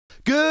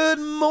Good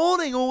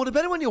morning, or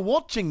depending on when you're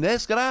watching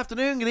this, good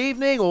afternoon, good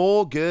evening,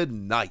 or good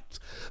night.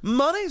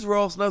 My name's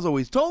Ross, and as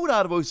always, told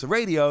out of Voice of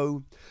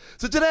Radio.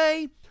 So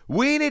today,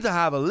 we need to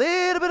have a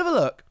little bit of a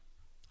look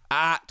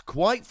at,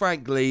 quite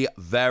frankly,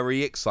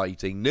 very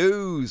exciting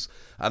news.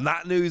 And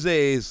that news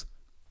is,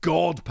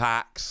 God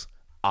packs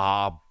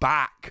are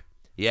back.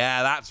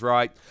 Yeah, that's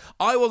right.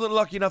 I wasn't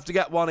lucky enough to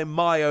get one in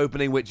my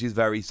opening, which is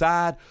very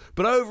sad,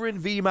 but over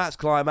in VMAX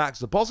Climax,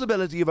 the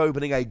possibility of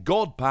opening a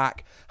God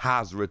pack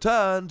has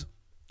returned,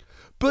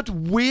 but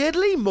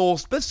weirdly more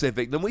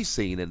specific than we've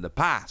seen in the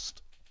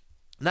past.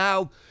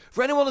 Now,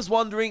 for anyone that's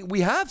wondering,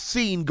 we have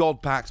seen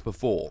God packs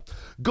before.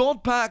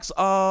 God packs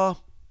are,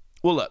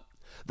 well look,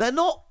 they're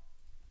not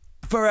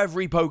for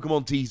every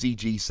Pokemon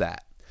TCG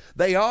set.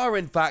 They are,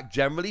 in fact,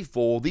 generally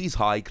for these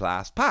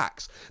high-class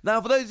packs.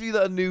 Now, for those of you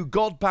that are new,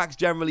 God packs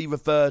generally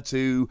refer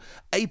to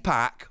a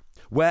pack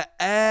where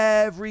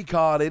every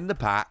card in the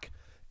pack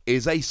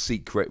is a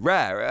secret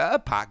rare, a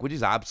pack which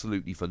is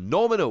absolutely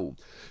phenomenal.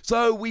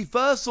 So, we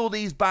first saw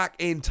these back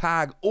in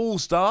Tag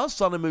All-Stars,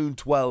 Sun and Moon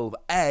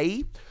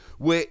 12A,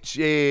 which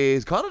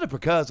is kind of the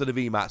precursor to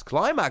VMAX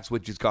Climax,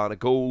 which is kind of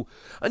cool.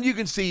 And you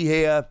can see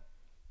here,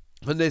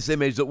 from this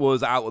image that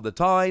was out at the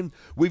time,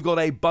 we've got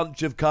a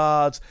bunch of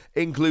cards,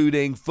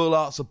 including full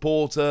art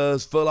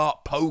supporters, full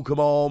art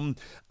Pokemon,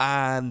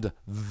 and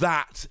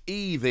that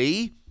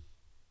Eevee.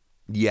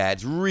 Yeah,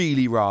 it's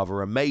really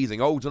rather amazing.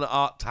 Alternate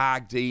art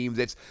tag teams.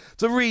 It's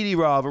a really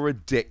rather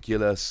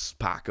ridiculous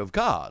pack of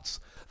cards.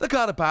 The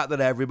kind of pack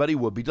that everybody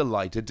would be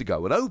delighted to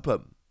go and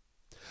open.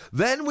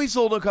 Then we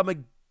saw them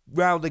come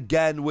round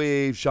again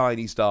with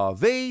Shiny Star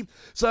V.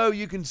 So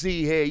you can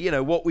see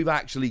here, what we've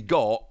actually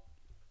got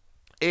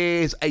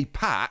is a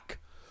pack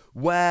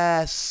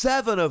where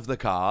 7 of the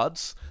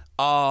cards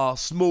are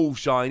small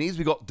shinies.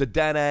 We've got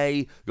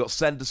Dedenne, we've got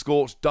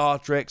Centiskorch,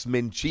 Dartrix,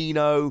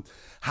 Minccino,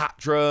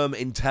 Hatterene,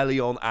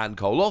 Inteleon, and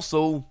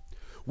Colossal.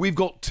 We've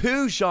got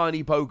 2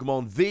 shiny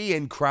Pokemon V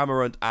in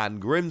Cramorant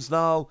and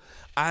Grimmsnarl,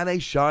 and a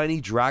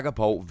shiny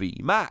Dragapult V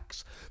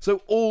Max.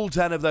 So all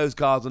 10 of those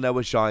cards on there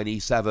were shiny,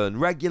 7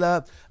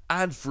 regular,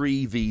 and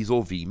 3 Vs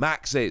or V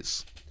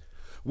Maxes.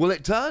 Well,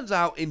 it turns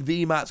out in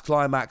VMAX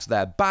Climax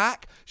they're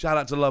back. Shout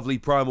out to lovely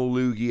Primal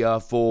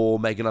Lugia for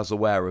making us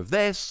aware of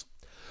this.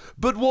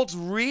 But what's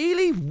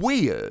really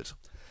weird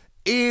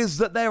is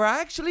that they're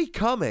actually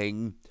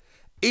coming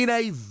in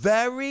a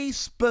very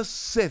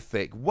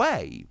specific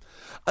way.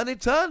 And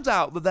it turns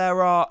out that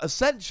there are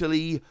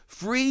essentially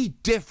 3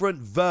 different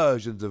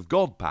versions of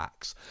God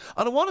packs.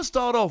 And I want to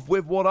start off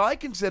with what I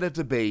consider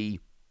to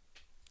be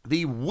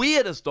the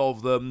weirdest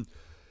of them,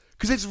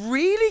 because it's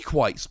really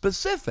quite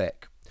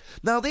specific.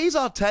 Now, these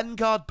are 10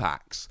 card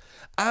packs,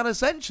 and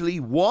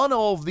essentially one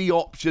of the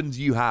options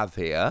you have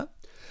here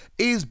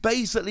is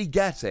basically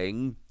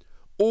getting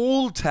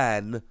all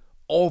 10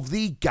 of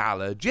the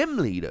Gala Gym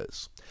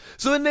Leaders.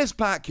 So in this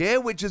pack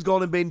here, which has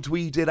gone and been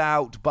tweeted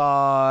out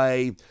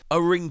by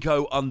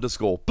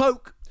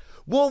Arinko_poke,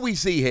 what we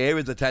see here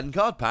is a 10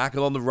 card pack,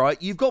 and on the right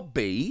you've got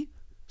B,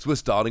 so we're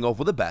starting off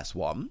with the best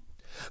one.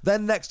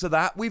 Then next to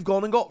that we've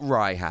gone and got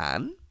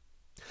Raihan.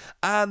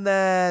 And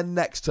then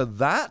next to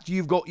that,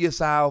 you've got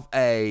yourself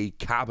a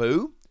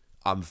Kabu,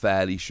 I'm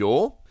fairly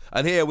sure.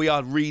 And here we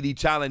are really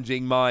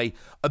challenging my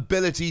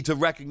ability to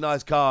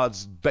recognize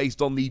cards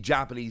based on the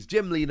Japanese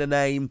gym leader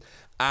name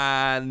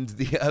and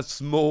the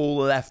small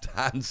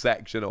left-hand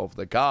section of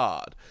the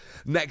card.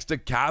 Next to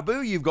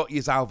Kabu, you've got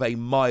yourself a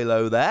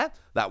Milo there.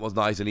 That was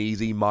nice and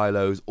easy.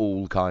 Milo's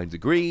all kinds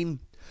of green.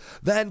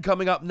 Then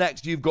coming up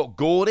next, you've got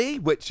Gordy,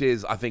 which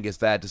is, I think it's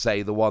fair to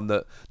say, the one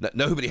that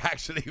nobody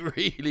actually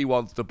really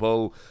wants to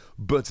pull,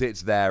 but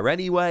it's there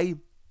anyway.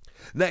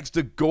 Next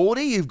to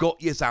Gordy, you've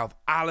got yourself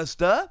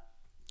Alistair.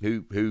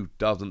 Who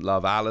doesn't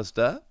love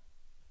Alistair?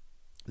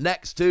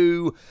 Next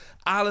to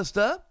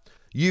Alistair,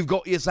 you've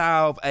got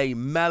yourself a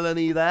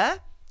Melanie there.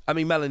 I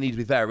mean, Melanie, to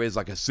be fair, is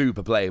like a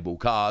super playable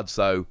card,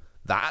 so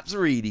that's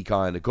really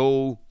kind of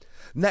cool.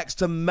 Next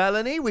to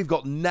Melanie, we've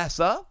got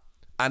Nessa.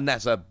 And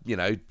Nessa,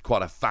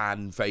 quite a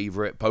fan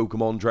favourite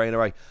Pokemon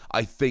trainer,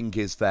 I think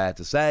is fair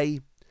to say.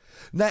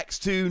 Next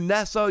to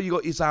Nessa, you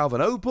got yourself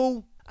an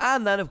Opal.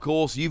 And then, of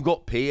course, you've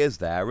got Piers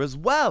there as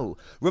well.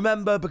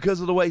 Remember, because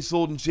of the way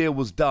Sword and Shield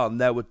was done,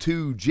 there were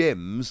 2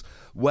 gyms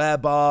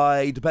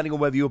whereby, depending on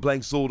whether you were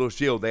playing Sword or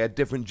Shield, they had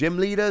different gym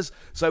leaders.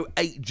 So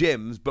 8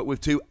 gyms, but with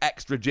 2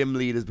 extra gym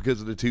leaders because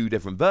of the 2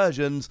 different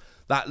versions,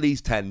 that leaves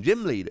 10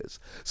 gym leaders.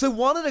 So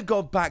one of the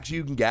God packs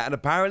you can get, and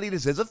apparently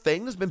this is a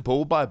thing that's been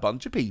pulled by a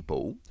bunch of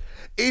people,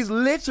 is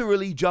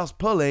literally just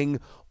pulling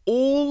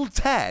all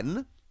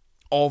 10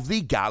 of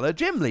the Gala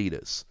gym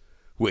leaders,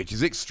 which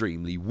is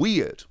extremely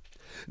weird.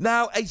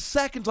 Now, a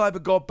second type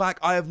of God pack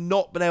I have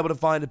not been able to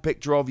find a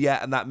picture of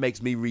yet, and that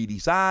makes me really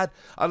sad,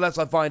 unless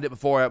I find it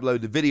before I upload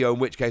the video, in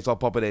which case I'll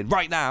pop it in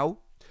right now.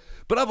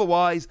 But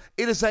otherwise,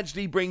 it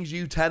essentially brings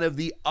you 10 of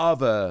the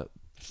other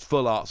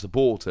full art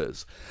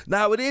supporters.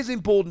 Now, it is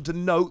important to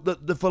note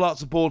that the full art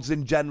supporters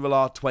in general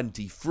are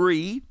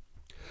 23,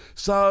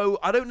 So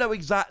I don't know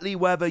exactly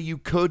whether you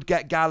could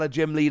get Gala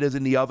Gym Leaders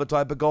in the other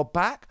type of God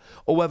Pack,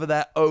 or whether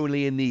they're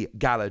only in the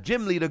Gala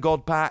Gym Leader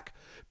God Pack.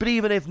 But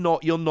even if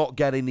not, you're not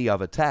getting the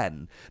other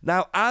 10.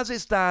 Now, as it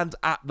stands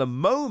at the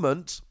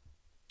moment,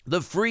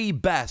 the 3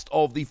 best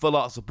of the Full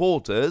Art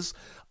supporters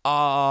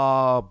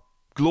are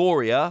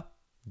Gloria,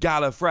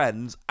 Gala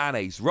Friends, and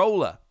Ace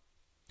Roller.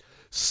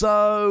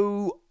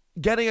 So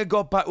getting a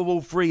God Pack with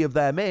all 3 of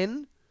them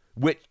in,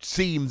 which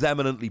seems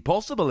eminently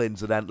possible,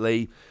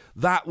 incidentally,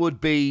 that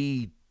would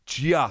be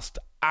just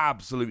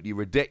absolutely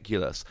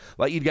ridiculous.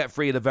 Like, you'd get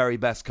 3 of the very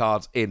best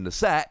cards in the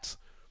set,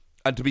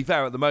 and to be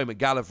fair, at the moment,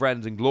 Gala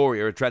Friends and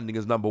Gloria are trending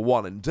as number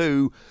 1 and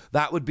 2.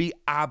 That would be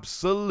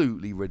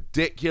absolutely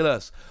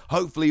ridiculous.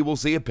 Hopefully, we'll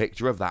see a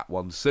picture of that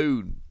one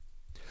soon.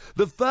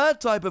 The third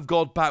type of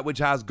God Pack which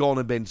has gone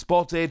and been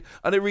spotted,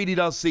 and it really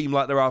does seem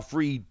like there are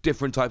 3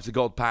 different types of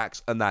God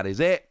Packs, and that is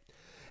it,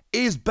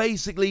 is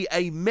basically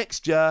a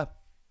mixture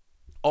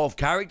of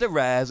character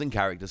rares and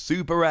character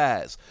super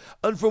rares.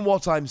 And from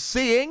what I'm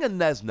seeing,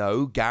 and there's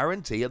no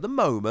guarantee at the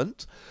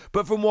moment,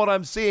 but from what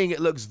I'm seeing, it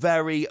looks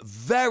very,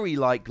 very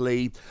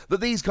likely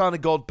that these kind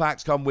of God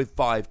Packs come with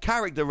 5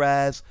 character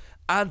rares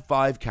and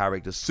 5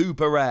 character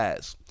super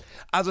rares.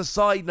 As a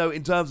side note,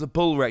 in terms of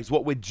pull rates,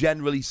 what we're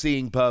generally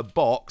seeing per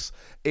box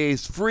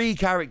is 3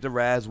 character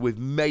rares with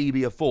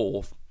maybe a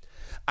 4th,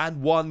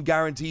 and 1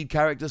 guaranteed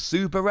character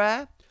super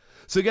rare.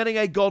 So getting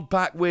a God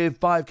Pack with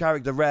 5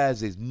 character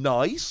rares is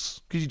nice,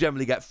 because you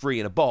generally get 3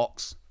 in a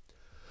box.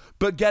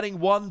 But getting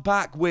 1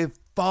 pack with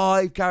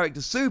 5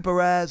 character super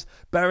rares,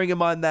 bearing in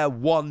mind they're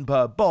 1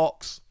 per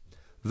box,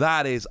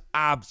 that is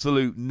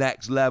absolute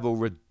next level,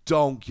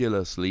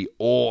 redonkulously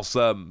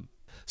awesome.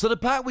 So the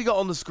pack we got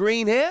on the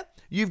screen here,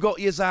 you've got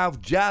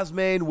yourself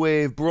Jasmine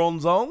with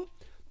Bronzong.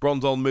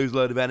 Bronzong moves a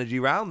load of energy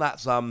around.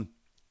 That's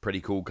pretty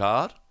cool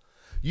card.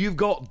 You've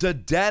got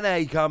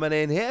Dedenne coming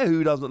in here.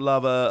 Who doesn't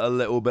love a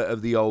little bit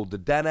of the old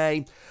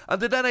Dedenne?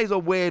 And Dedenne's a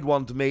weird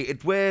one to me.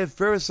 It's with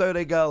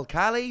Furisode Girl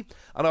Callie.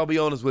 And I'll be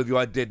honest with you,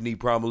 I did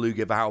need Primal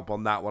Lugia for help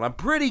on that one. I'm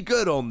pretty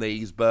good on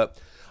these, but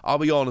I'll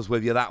be honest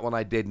with you, that one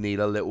I did need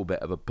a little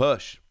bit of a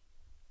push.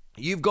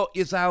 You've got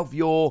yourself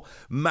your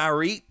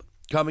Mareep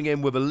coming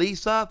in with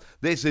Elisa.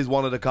 This is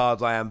one of the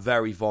cards I am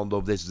very fond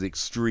of. This is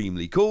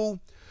extremely cool.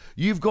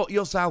 You've got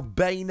yourself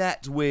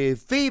Baynet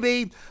with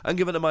Phoebe, and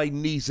given that my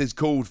niece is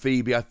called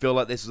Phoebe, I feel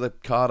like this is a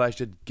card I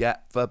should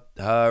get for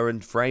her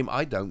and Frame.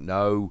 I don't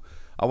know.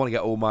 I want to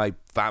get all my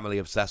family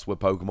obsessed with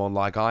Pokemon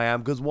like I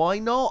am, because why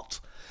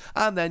not?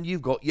 And then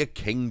you've got your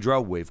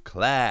Kingdra with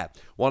Claire,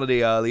 one of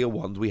the earlier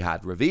ones we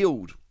had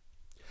revealed.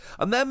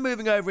 And then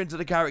moving over into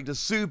the character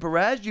Super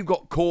Rares, you've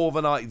got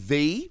Corviknight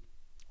V,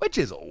 which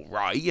is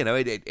alright, you know,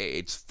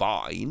 it's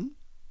fine.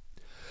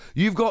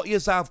 You've got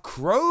yourself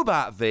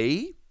Crobat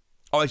V.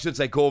 Oh, I should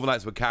say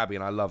Corviknights with Cabby,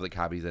 and I love that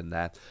Cabby's in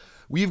there.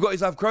 You've got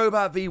yourself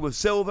Crobat V with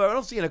Silver, and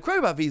obviously, you know,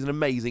 Crobat V is an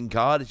amazing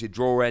card. It's your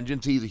draw engine,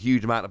 sees a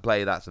huge amount of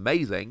play, that's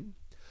amazing.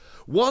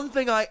 One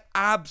thing I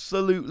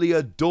absolutely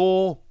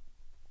adore,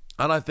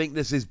 and I think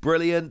this is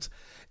brilliant,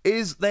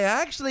 is they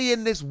actually,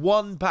 in this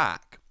one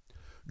pack,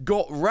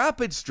 got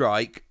Rapid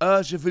Strike,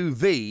 Urshifu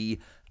V,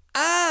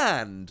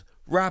 and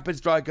Rapid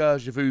Strike,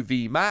 Urshifu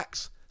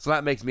VMAX, so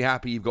that makes me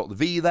happy you've got the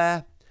V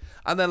there.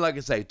 And then, like I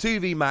say, 2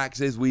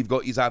 VMAXs, we've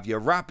got yourself your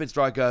Rapid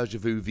Strike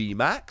Urshifu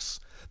VMAX.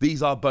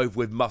 These are both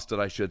with Mustard,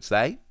 I should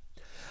say.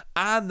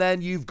 And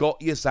then you've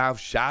got yourself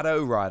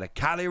Shadow Rider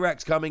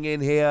Calyrex coming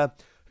in here.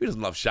 Who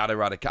doesn't love Shadow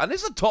Rider Calyrex? And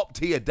this is a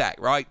top-tier deck,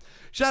 right?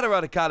 Shadow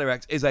Rider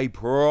Calyrex is a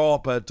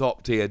proper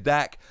top-tier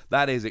deck.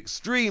 That is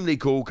extremely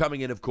cool.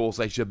 Coming in, of course,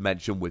 I should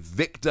mention, with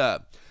Victor.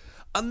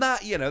 And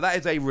that, you know, that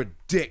is a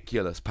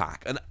ridiculous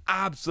pack. An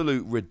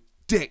absolute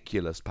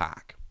ridiculous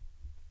pack.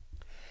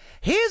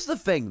 Here's the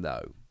thing,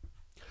 though.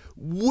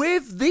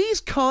 With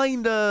these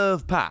kind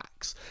of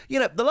packs, you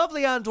know, the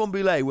lovely Antoine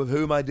Boulet, with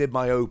whom I did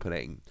my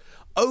opening,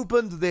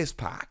 opened this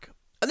pack.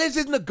 And this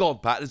isn't a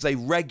God pack, it's a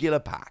regular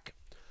pack.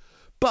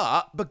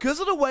 But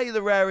because of the way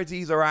the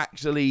rarities are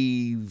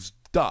actually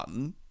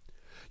done,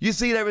 you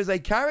see there is a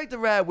character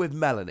rare with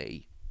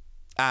Melanie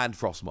and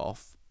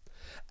Frostmoth,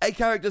 a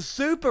character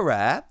super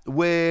rare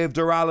with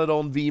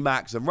Duraludon,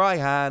 VMAX and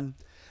Raihan,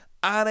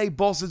 and a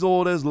Boss's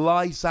Orders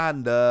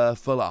Lysander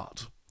Full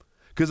Art.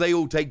 Because they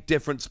all take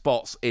different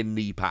spots in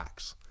the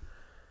packs.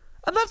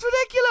 And that's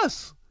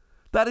ridiculous.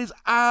 That is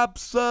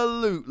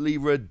absolutely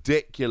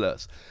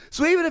ridiculous.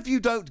 So even if you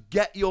don't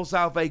get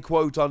yourself a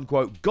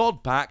quote-unquote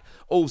God pack,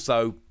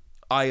 also,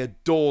 I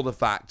adore the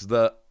fact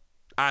that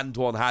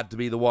Antoine had to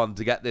be the one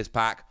to get this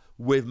pack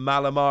with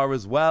Malamar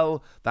as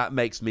well. That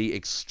makes me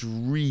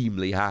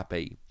extremely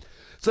happy.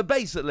 So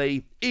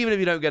basically, even if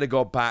you don't get a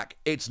God pack,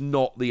 it's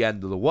not the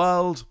end of the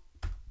world,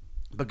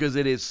 because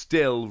it is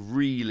still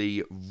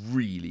really,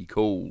 really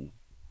cool.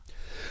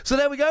 So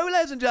there we go,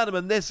 ladies and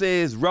gentlemen. This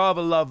is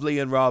rather lovely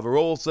and rather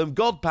awesome.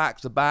 God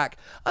packs are back.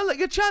 And look,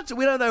 your chances,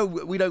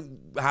 we don't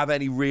have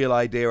any real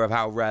idea of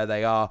how rare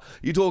they are.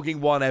 You're talking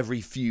one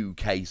every few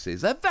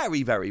cases. They're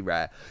very, very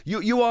rare.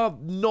 You are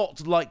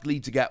not likely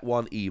to get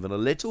one even a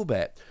little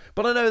bit.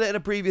 But I know that in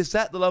a previous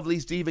set, the lovely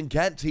Stephen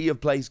Kent, he of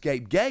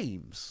Playscape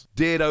Games,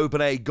 did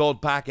open a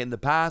God pack in the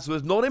past. So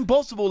it's not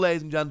impossible,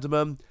 ladies and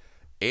gentlemen.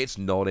 It's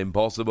not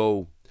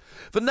impossible.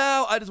 For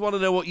now, I just want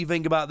to know what you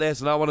think about this,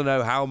 and I want to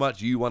know how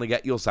much you want to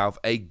get yourself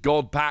a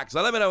God pack.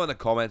 So let me know in the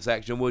comment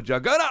section, would you?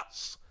 Go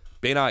nuts!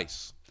 Be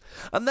nice.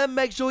 And then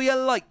make sure you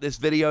like this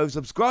video,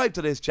 subscribe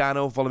to this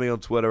channel, follow me on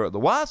Twitter at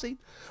TheWasi,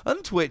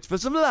 and Twitch for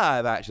some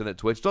live action at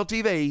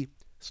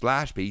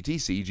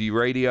twitch.tv/PTCG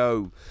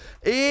Radio.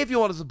 If you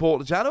want to support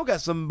the channel, get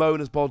some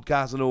bonus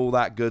podcasts and all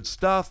that good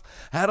stuff,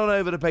 head on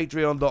over to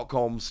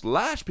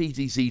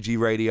patreon.com/PTCG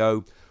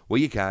Radio, where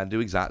you can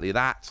do exactly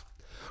that.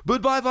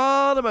 But by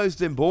far the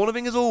most important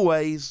thing, as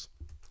always,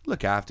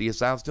 look after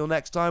yourselves till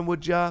next time,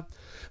 would ya?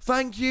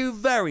 Thank you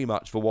very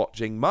much for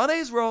watching. My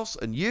name's Ross,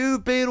 and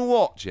you've been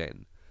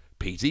watching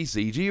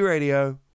PTCG Radio.